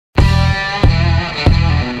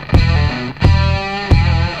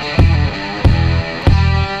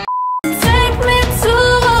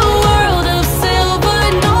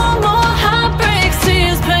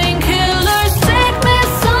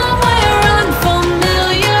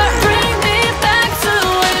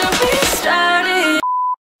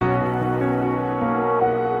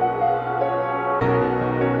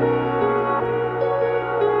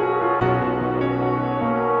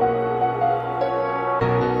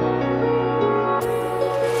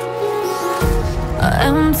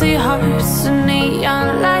Empty hearts and neon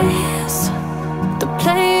lights, they're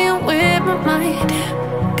playing with my mind.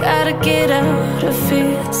 Gotta get out of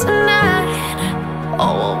here tonight. Oh,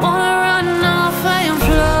 I wanna run off and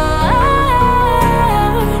fly,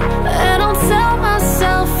 and I'll tell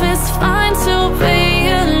myself it's fine to be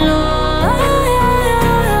alone,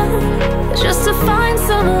 just to find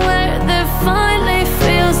somewhere that finally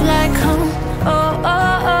feels like home. Oh,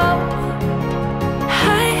 oh, oh.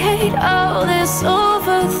 I hate all this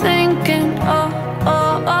overthinking. Oh,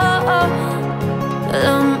 oh, oh, oh.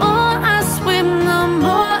 The more I swim, the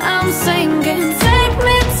more I'm sinking. Take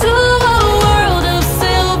me to a world of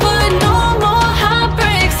silver. No more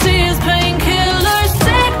heartbreaks, tears, painkillers.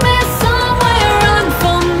 Take me somewhere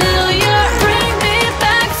unfamiliar. Bring me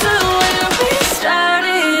back to where we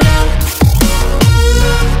started out.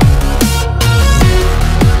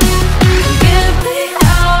 Get me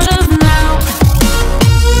out of now,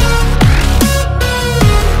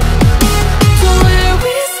 to where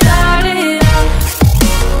we started out.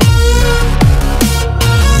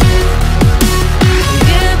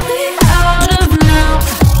 Get me out of now,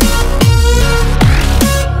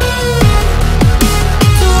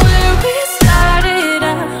 to where we started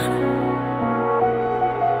out.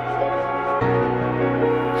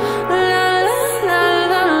 La la la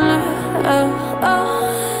la la, oh, oh.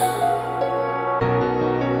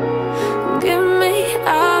 Get me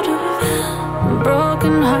out of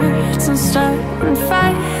broken hearts and starting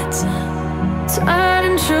fights,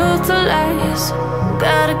 turning truth to lies.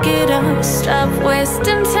 Gotta get up, stop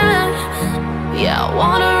wasting time. Yeah, I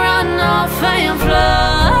wanna run off and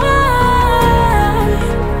fly,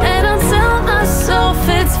 and I'll tell myself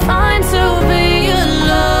it's fine to be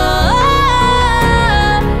alone,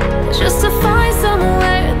 just to find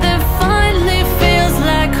somewhere that finally feels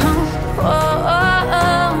like home. Oh, oh,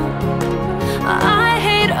 oh. I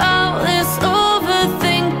hate all this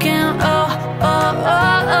overthinking. Oh, oh,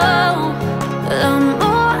 oh, oh. The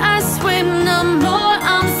more I swim, the more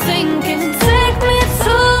I'm sinking. Take me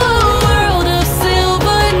to a world of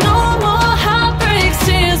silver. No more heartbreaks,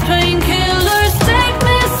 tears, painkillers. Take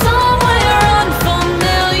me somewhere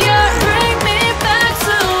unfamiliar. Bring me back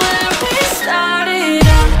to where we started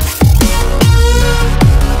out.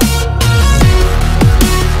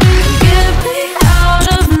 Get me out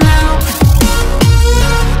of now,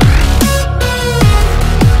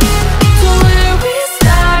 to where we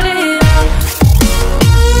started out.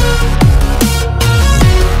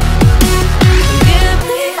 Get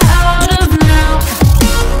me out of now,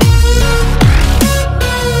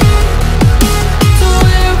 to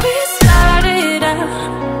where we started out.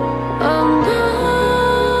 Oh, no.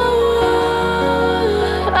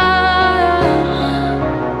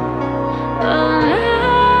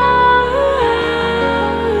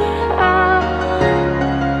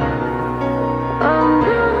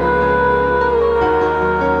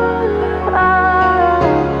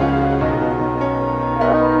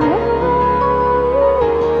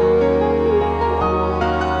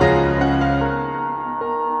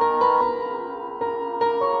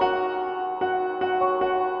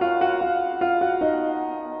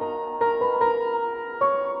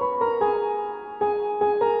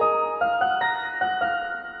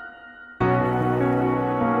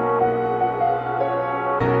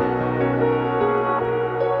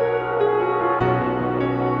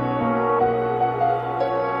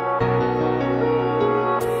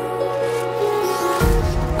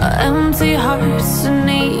 Empty hearts and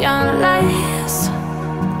neon lights,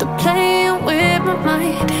 they're playing with my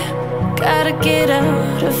mind. Gotta get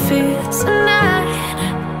out of here tonight.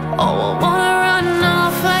 Oh, I wanna run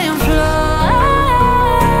off and fly,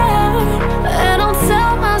 and I'll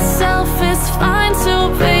tell myself it's fine to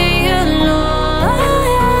be alone,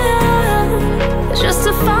 just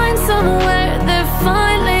to find somewhere that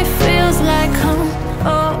finally feels like home.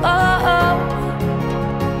 Oh, oh, oh.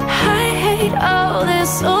 I hate all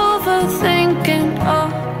this overthinking. Oh,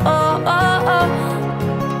 oh, oh, oh.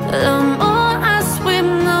 The more I swim,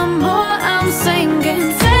 the more I'm sinking.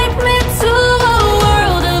 Take me to a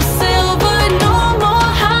world of silver.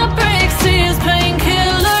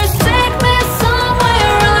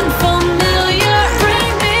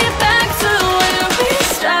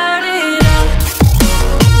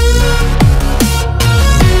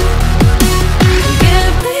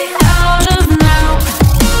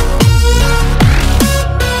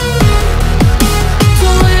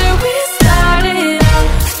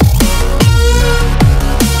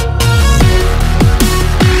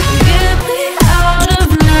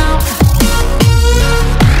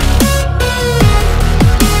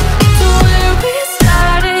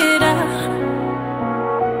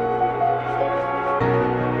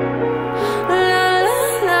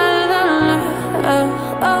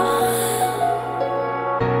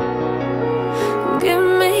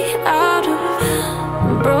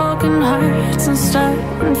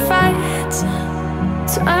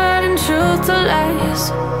 truth to lies.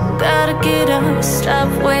 Gotta get up, stop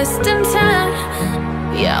wasting time.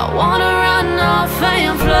 Yeah, I wanna run off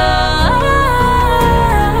and fly.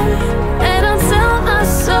 And I'll tell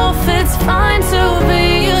myself it's fine to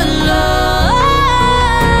be alone,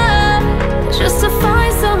 just to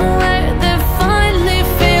find somewhere that finally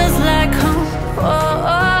feels like home. Oh,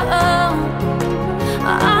 oh, oh.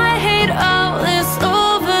 I hate all this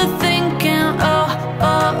overthinking. Oh,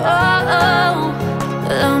 oh, oh, oh.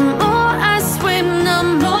 The more I swim, the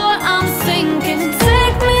more I'm sinking.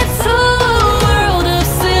 Take me to a world of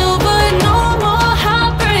silver. No more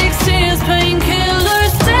heartbreaks, tears,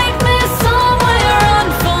 painkillers. Take me somewhere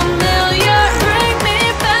unfamiliar. Bring me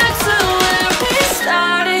back to where we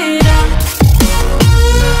started out.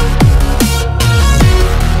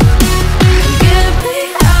 Get me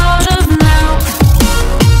out of now,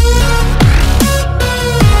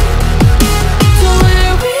 to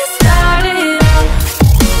where we started out.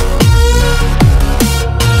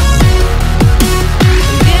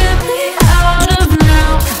 Get me out of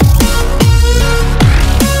now,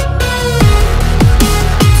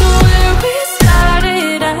 to where we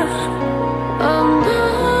started out. Oh no,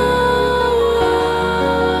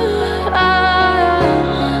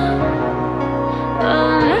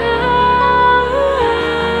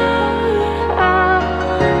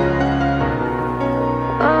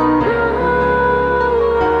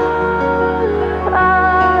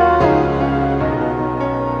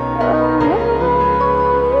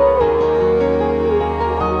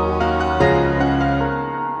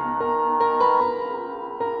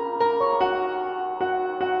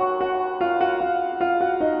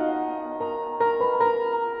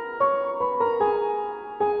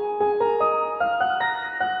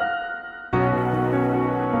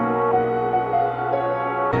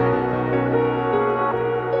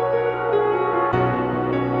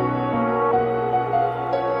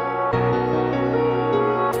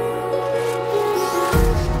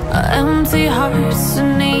 empty hearts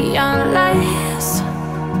and neon lights,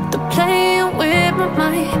 they're playing with my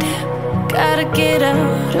mind. Gotta get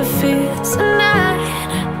out of here tonight.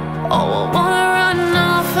 Oh, I wanna run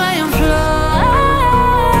off and fly.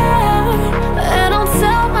 And I'll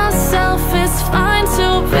tell myself it's fine to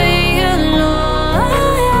be alone,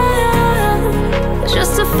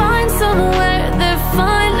 just to find somewhere that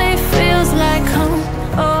finally feels like home.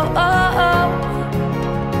 Oh, oh, oh.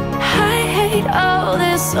 I hate all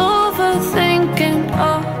this overthinking.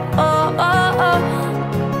 Oh, oh, oh, oh.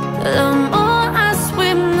 The more I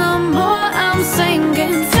swim, the more I'm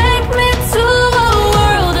sinking. Take me to a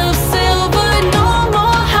world of silver. No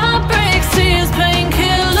more heartbreaks, tears,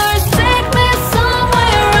 painkillers. Take me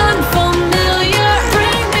somewhere unfamiliar.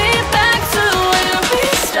 Bring me back to where we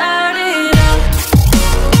started out.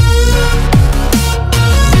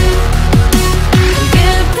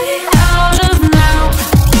 Get me out of now,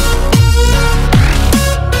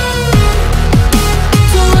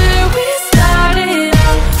 to where we started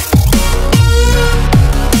out.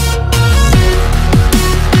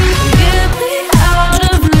 Get me out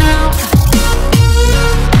of now,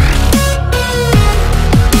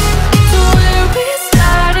 to where we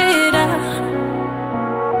started out.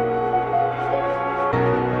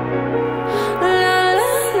 La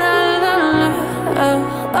la la la la, oh,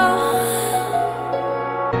 oh.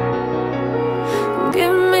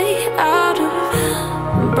 Get me out of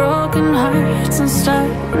broken hearts and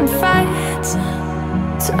starting fights,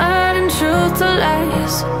 turning truth to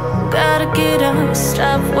lies. Gotta get up,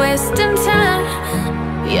 stop wasting time.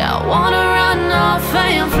 Yeah, I wanna run off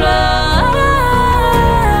and fly.